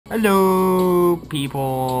Hello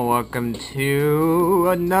people, welcome to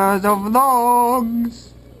another vlog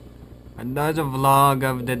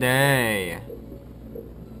of the day.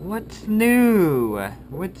 What's new?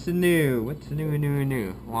 What's new?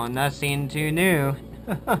 Well, nothing too new.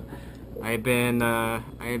 I've been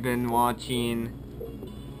watching,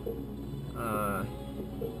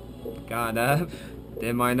 got up,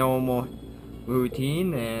 did my normal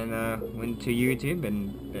routine, and went to YouTube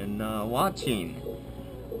and been watching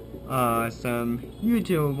some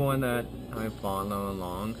YouTube one that I follow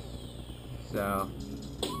along. So,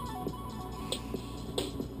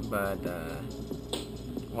 but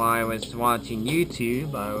while I was watching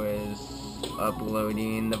YouTube, I was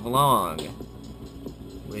uploading the vlog,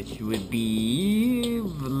 which would be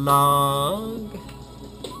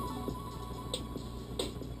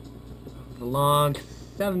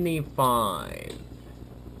vlog075.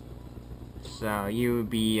 So you would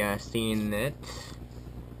be seeing it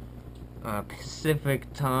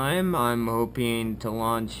Pacific time. I'm hoping to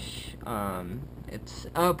launch its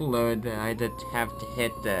upload. I just have to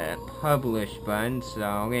hit the publish button, so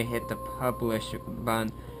I'm gonna hit the publish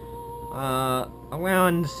button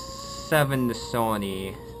around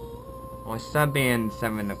 7:30 or something in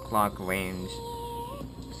 7 o'clock range,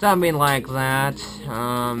 something like that.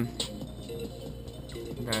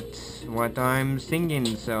 That's what I'm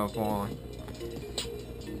thinking so far.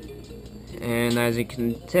 And as you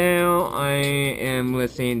can tell, I am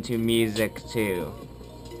listening to music too.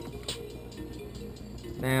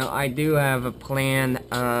 Now, I do have a plan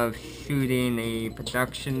of shooting a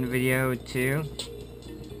production video too.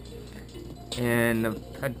 And the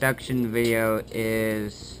production video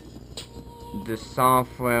is the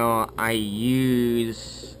software I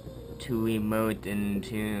use to remote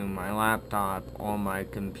into my laptop or my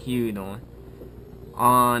computer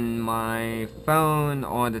on my phone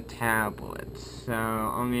or the tablet. So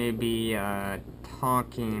I'm gonna be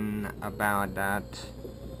talking about that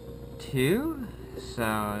too. So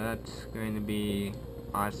that's going to be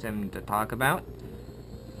awesome to talk about.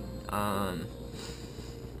 I've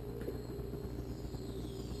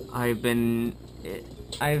been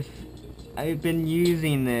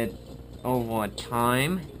using it over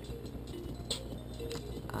time.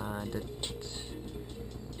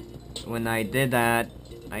 When I did that,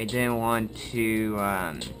 I didn't want to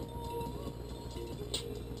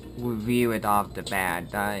review it off the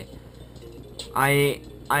bat. I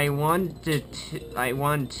want to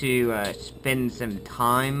spend some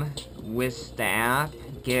time with the app,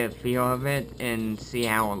 get a feel of it, and see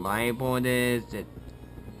how reliable it is.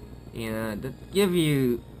 To give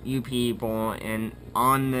you people an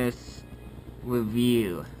honest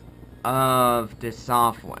review of the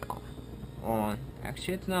software, or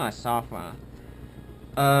actually it's not a software,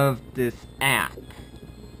 of this app.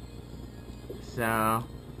 So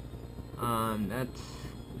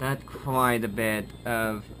that's quite a bit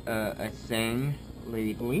of a thing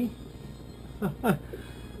lately.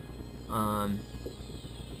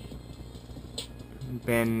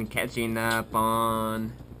 Been catching up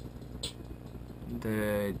on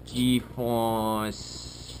the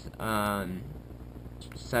GeForce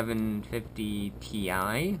 750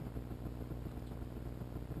 Ti.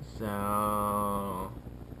 So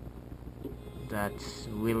that's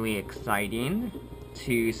really exciting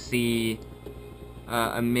to see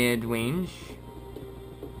a mid-range.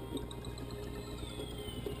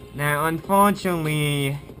 Now,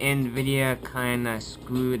 unfortunately, NVIDIA kinda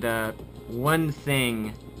screwed up one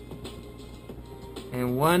thing,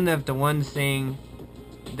 and one thing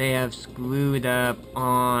they have screwed up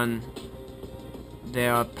on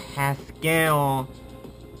their Pascal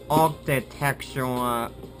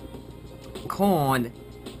architecture code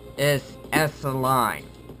is SLI.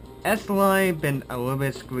 SLI been a little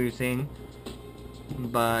bit screwing,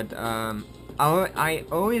 but I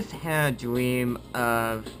always had a dream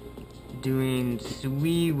of doing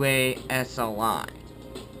three-way SLI.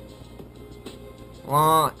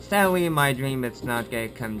 Well, sadly, my dream is not gonna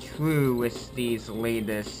come true with these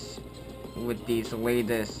latest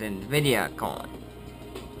NVIDIA cards.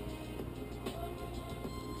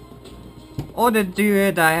 Or to do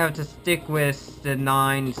it, I have to stick with the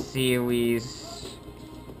 9 series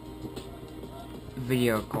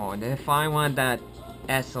video card. If I want that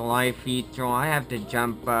SLI feature, I have to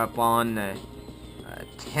jump up on the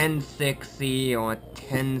 1060 or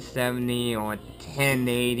 1070 or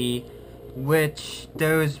 1080, which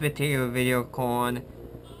those particular video cards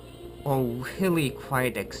are really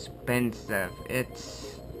quite expensive.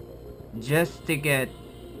 It's just to get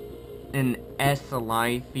an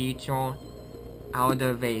SLI feature out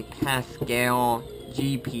of a Pascal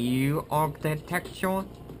GPU architecture.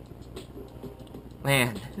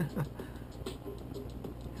 Man.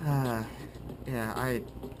 Yeah,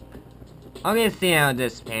 I'm gonna see how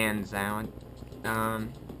this pans out.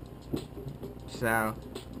 So,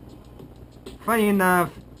 funny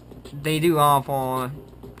enough, they do offer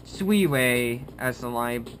Sweetway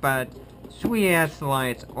SLI, but Sweet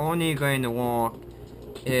SLI is only going to work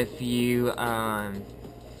if you,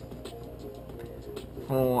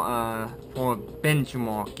 for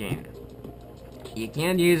benchmarking. You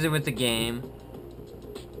can't use it with the game,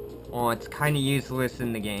 or it's kinda useless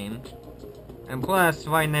in the game. And plus,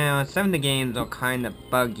 right now, some of the games are kinda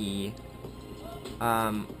buggy,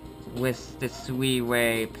 with the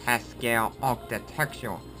Sweetway Pascal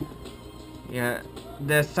architecture. Yeah,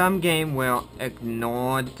 there's some game will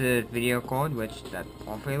ignore the video code, which that's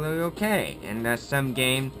perfectly okay. And there's some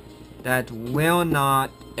game that will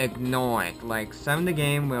not ignore it. Like, some of the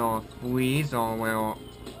game will freeze or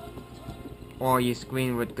your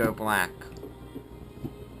screen would go black.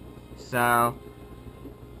 So,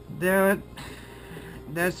 there's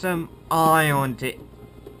some iron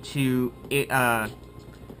to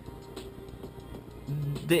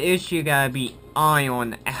the issue gotta be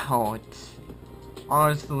ironed out.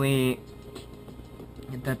 Honestly,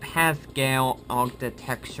 the Pascal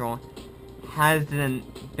architecture hasn't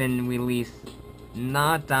been released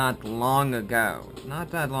not that long ago.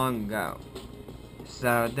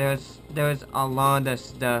 So there's a lot of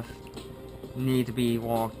stuff need to be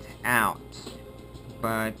worked out.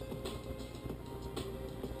 But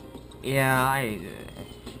yeah, it's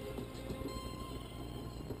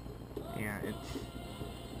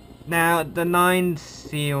now the 9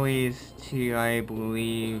 series too, I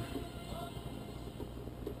believe.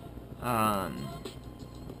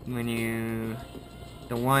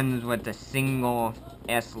 The ones with the single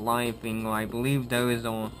S-Line finger, I believe those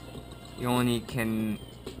are, you only can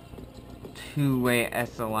two-way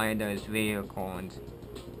SLI those video cards.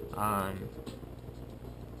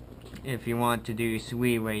 If you want to do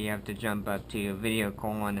Sweetway, you have to jump up to your video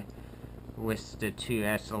card with the 2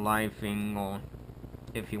 SLI finger,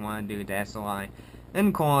 if you want to do the SLI. And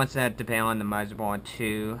of course, that depends on the motherboard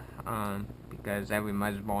too, because every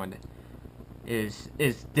motherboard is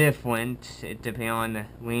different. It depends on the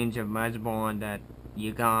range of motherboard that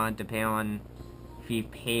you got, depend on if you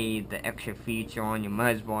paid the extra feature on your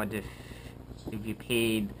motherboard, if you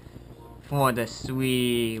paid for the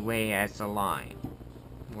Sweetway SLI,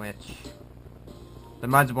 which the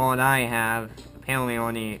motherboard I have apparently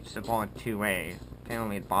only support 2-way.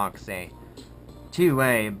 Apparently the box say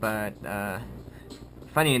 2-way, but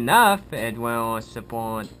funny enough, it will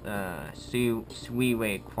support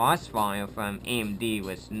Sweetway Crossfire from AMD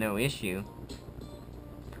with no issue.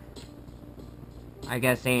 I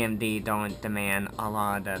guess AMD don't demand a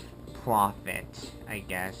lot of profit, I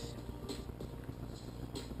guess.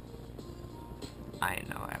 I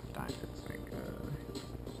know after it's like,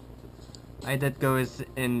 I did go with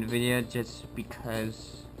NVIDIA just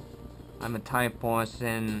because I'm a type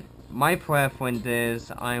person. My preference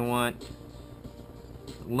is I want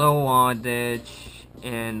low wattage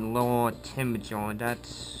and low temperature.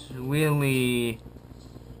 That's really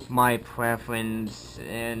my preference,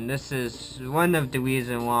 and this is one of the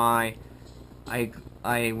reasons why I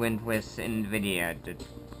went with NVIDIA,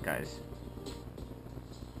 because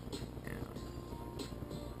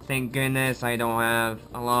thank goodness I don't have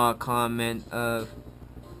a lot of comment of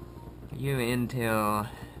you Intel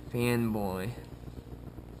fanboy.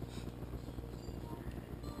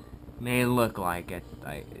 May look like it.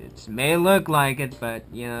 It may look like it, but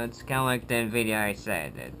you know, it's kind of like the NVIDIA I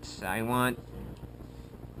said. I want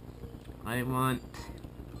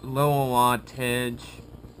lower wattage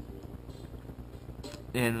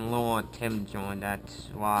and lower temperature. That's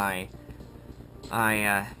why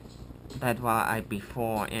I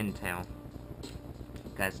prefer Intel.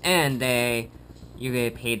 Because you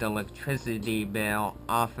get paid the electricity bill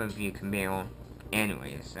off of your computer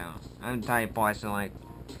anyway. So I'm the type person like,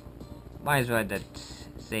 might as well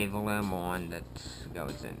just save a little more and that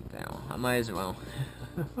goes Intel. I might as well.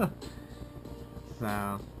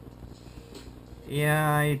 So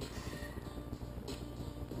yeah,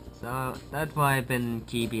 so that's why I've been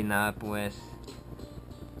keeping up with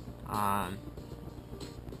Intel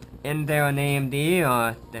and AMD,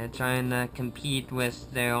 or they're trying to compete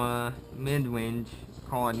with their mid-range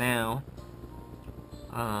card now.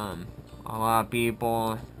 A lot of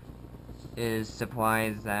people is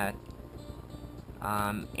surprised that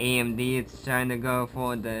AMD is trying to go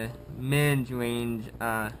for the mid-range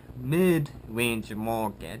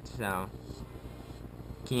market, so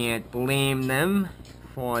can't blame them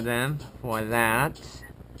for that.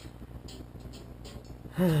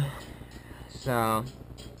 So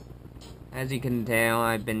As you can tell,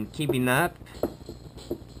 I've been keeping up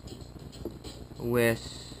with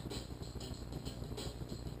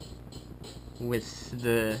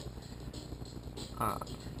the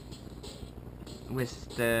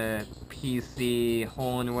PC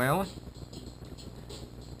whole well.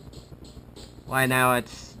 Right now,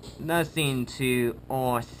 it's nothing too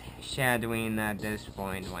earth-shadowing at this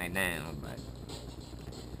point right now, but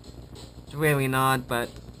it's really not. But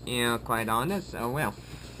you know, quite honest, oh well.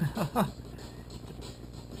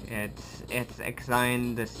 It's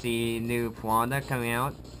exciting to see new product coming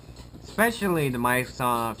out, especially the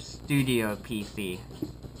Microsoft Studio PC.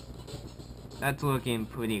 That's looking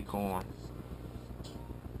pretty cool.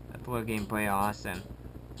 That's looking pretty awesome.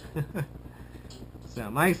 So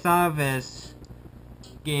Microsoft is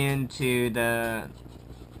getting to the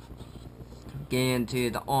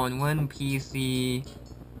all-in-one PC.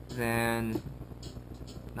 Then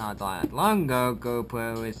not that long ago,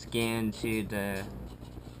 GoPro is getting to the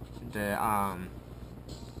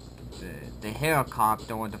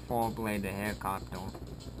helicopter, or the four-bladed helicopter.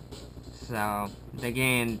 So they're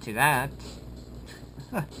getting to that.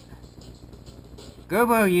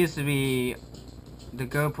 GoPro used to be, the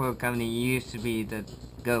GoPro company used to be the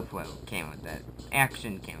GoPro camera, that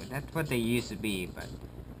action camera. That's what they used to be, but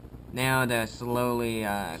now they're slowly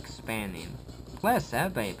expanding. Plus,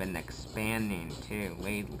 everybody's been expanding too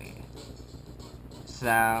lately.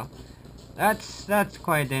 So that's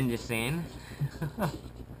quite interesting.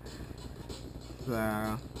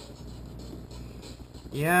 So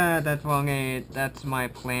yeah, that's my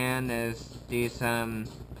plan, is do some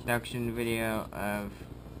production video of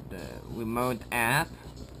the remote app.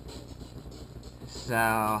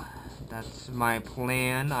 So that's my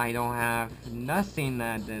plan. I don't have nothing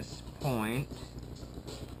at this point.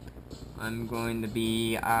 I'm going to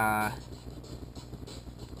be what are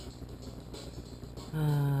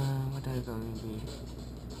you going to be?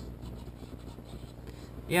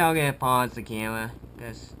 Yeah, I'm gonna pause the camera,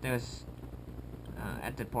 because there's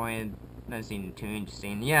at the point nothing too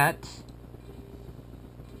interesting yet.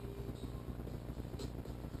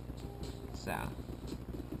 So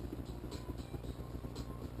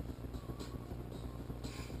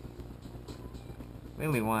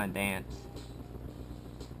really want to dance.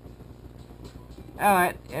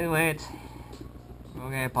 Alright, anyways,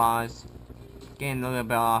 we're gonna pause. Getting a little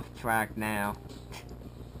bit off track now.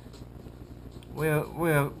 We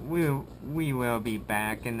will be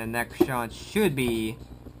back, and the next shot should be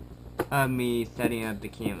of me setting up the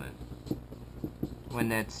camera.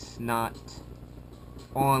 When it's not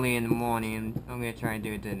early in the morning, I'm gonna try to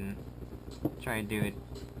do it I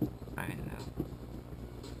don't know.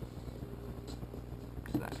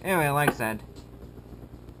 So, anyway, like I said,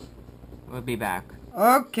 we'll be back.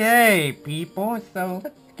 Okay, people, so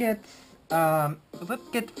let's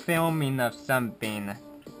get filming of something.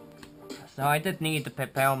 So I just need to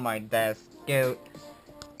prepare my desk, get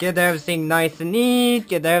everything nice and neat,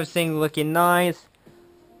 get everything looking nice.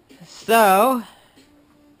 So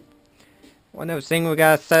one of the things we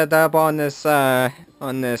got set up on this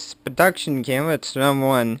production camera, it's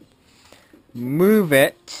someone move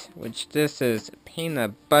it, which this is a pain in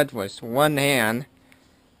the butt with one hand.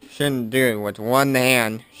 Shouldn't do it with one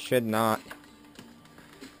hand, should not.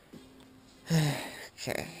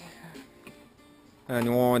 Okay.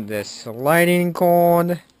 Unroll this lighting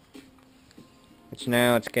cord, which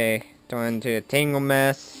now it's gonna turn into a tangle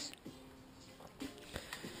mess.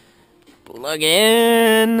 Plug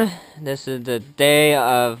in. This is the day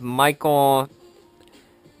of Michael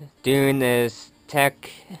doing his tech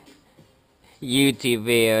YouTube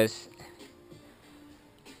videos.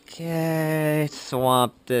 Okay,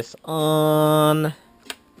 swap this on.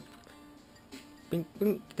 Bing,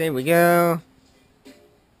 bing, there we go.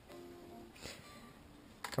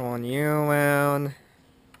 Turn you around.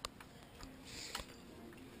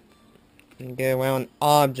 And go around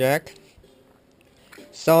object.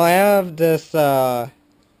 So I have this the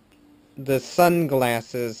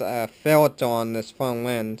sunglasses filter on this front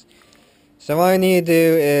lens. So what I need to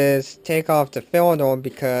do is take off the filter,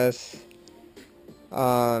 because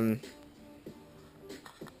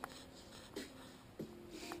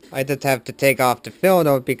I just have to take off the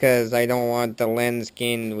filter because I don't want the lens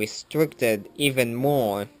getting restricted even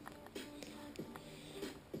more.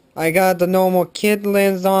 I got the normal kit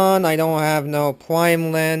lens on, I don't have no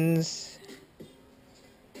prime lens.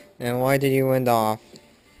 And why did you went off?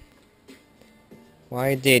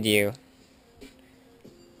 Why did you?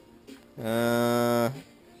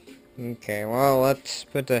 Okay, well, let's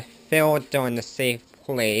put the filter in a safe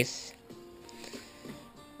place.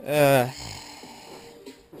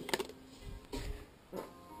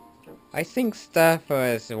 I think stuff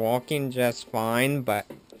was working just fine, but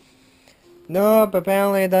nope,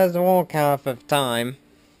 apparently it doesn't work half of the time.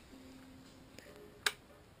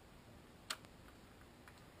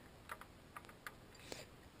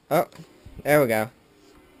 Oh, there we go.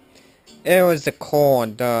 It was the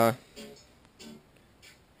cord,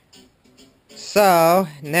 So,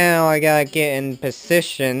 now I gotta get in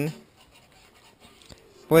position.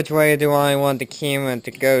 Which way do I want the camera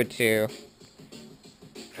to go to?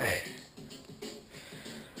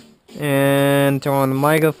 And turn on the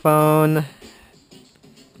microphone.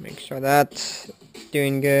 Make sure that's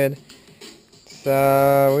doing good.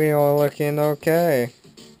 So, we are looking okay.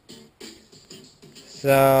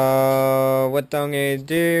 So, what I'm gonna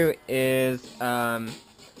do is, go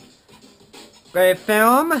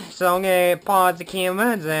film. So I'm gonna pause the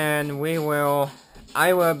camera, then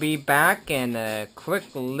I will be back in a quick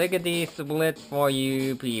lickety split for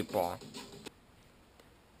you people.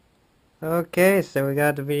 Okay, so we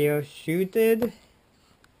got the video shooted.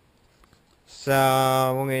 So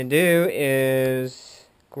what I'm gonna do is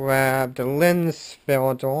grab the lens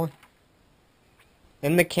filter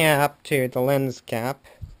and the cap to the lens cap.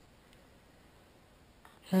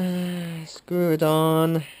 Screw it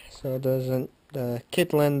on so the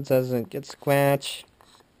kit lens doesn't get scratched.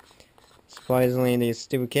 Surprisingly, these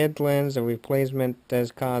stupid kit lens, the replacement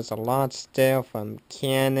does cost a lot still from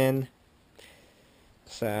Canon.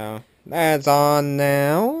 So that's on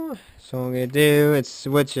now. So what I'm gonna do is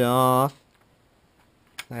switch it off.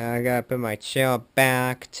 I gotta put my chair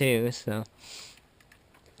back too, so.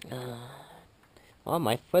 Oh,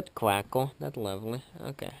 my foot crackle. That's lovely.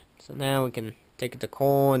 Okay. So now we can take the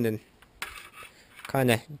cord and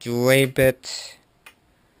kinda drape it.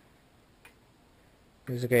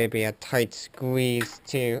 This is gonna be a tight squeeze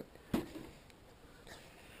too.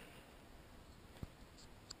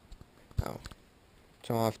 Oh.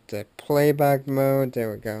 Turn off the playback mode.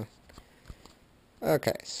 There we go.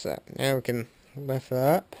 Okay, so now we can lift it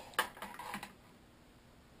up.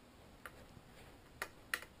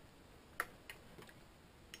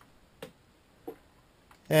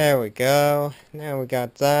 There we go. Now we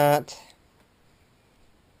got that.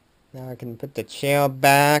 Now I can put the chair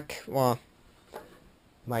back. Well,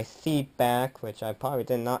 my seat back, which I probably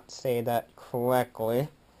did not say that correctly.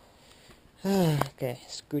 Okay,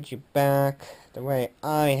 scoot you back the way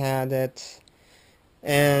I had it.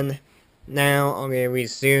 And now I'm gonna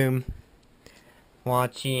resume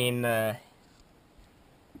watching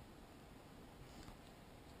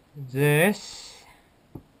this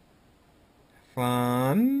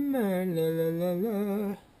from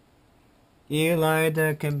Eli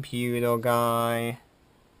the computer guy.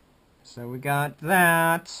 So we got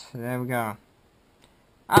that. There we go.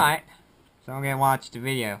 Alright. So I'm gonna watch the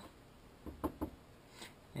video.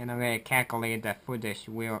 And I'm gonna calculate the footage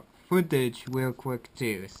real quick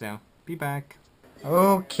too. So be back.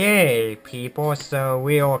 Okay, people, so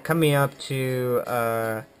we are coming up to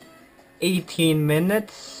 18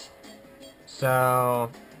 minutes. So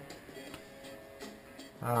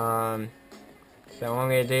so what I'm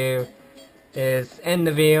gonna do is end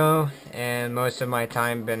the video, and most of my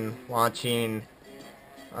time been watching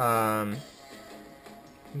that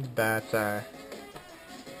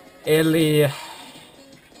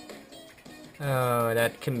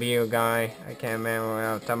that computer guy. I can't remember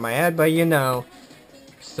off the top of my head, but you know.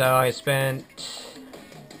 So I spent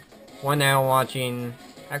 1 hour watching.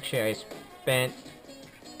 Actually, I spent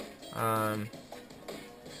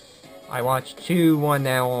I watched 2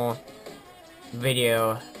 1-hour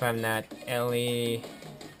video from that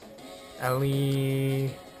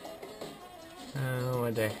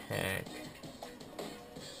what the heck?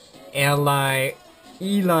 Eli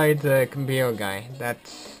the computer guy.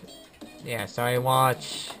 That's, yeah, so I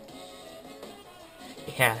watched,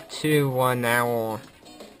 2 1-hour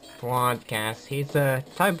broadcasts. He's a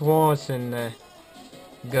type of person that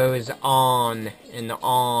goes on and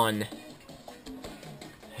on.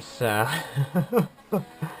 So,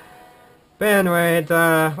 but anyway, like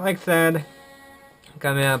I said,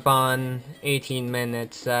 coming up on 18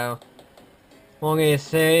 minutes, so what I'm gonna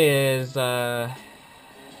say is,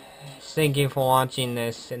 thank you for watching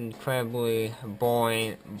this incredibly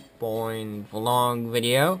boring vlog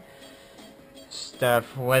video.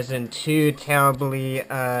 Stuff wasn't too terribly,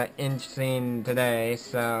 interesting today,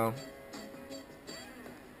 so,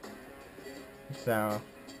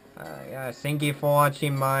 yeah, thank you for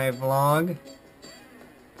watching my vlog.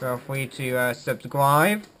 Feel free to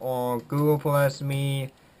subscribe or Google Plus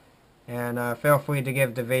me, and feel free to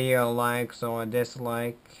give the video a like or a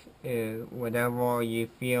dislike, whatever you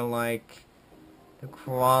feel like the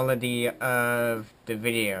quality of the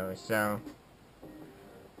video. So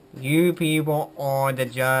You people are the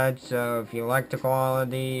judge, so if you like the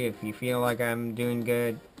quality, if you feel like I'm doing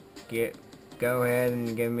good, go ahead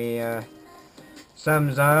and give me a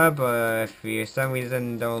thumbs up. If you for some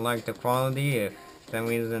reason don't like the quality, if for some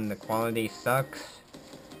reason the quality sucks,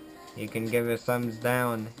 you can give it a thumbs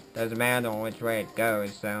down. Doesn't matter which way it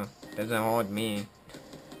goes, so it doesn't hold me.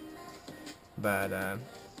 But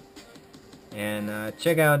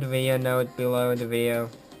check out the video note below the video.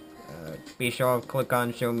 Be sure to click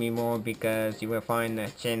on show me more because you will find the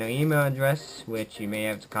channel email address, which you may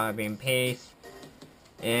have to copy and paste,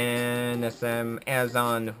 and some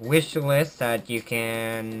add-on wish list that you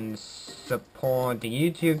can support the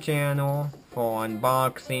YouTube channel for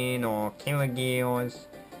unboxing or killer gears.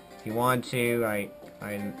 If you want to,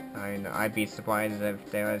 I'd be surprised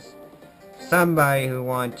if there was somebody who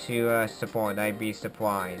want to support. I'd be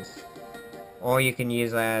surprised. Or you can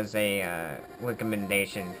use it as a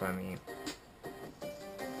recommendation from you.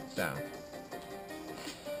 So.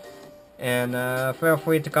 And feel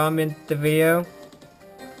free to comment the video.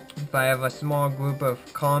 If I have a small group of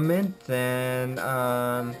comments, then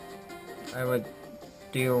I would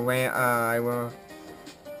do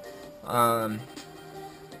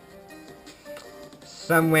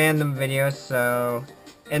some random videos. So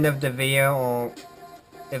end of the video, or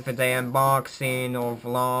if it's an unboxing or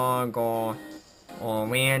vlog or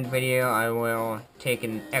rant video, I will take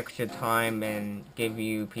an extra time and give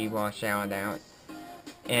you people a shout out.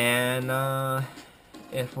 And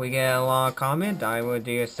if we get a lot of comment, I will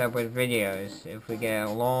do separate videos if we get a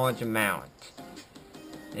large amount.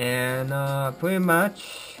 And pretty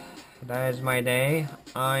much that is my day.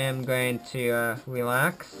 I am going to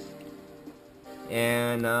relax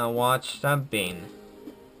and watch something.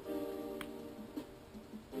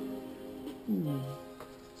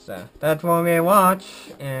 So that's what I'm gonna watch,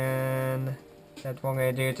 and that's what I'm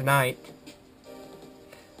gonna do tonight.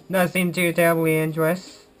 Nothing too terribly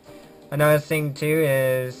interesting. Another thing too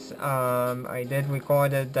is I did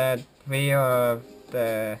recorded that video of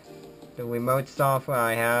the remote software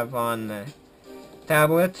I have on the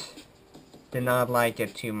tablet. Did not like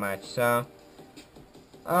it too much, so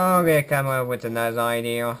I'm gonna come up with another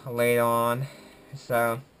idea later on.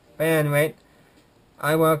 So, but anyway,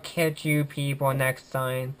 I will catch you people next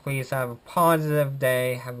time. Please have a positive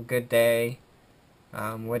day. Have a good day.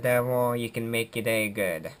 Whatever you can make your day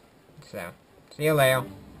good. So, see you later.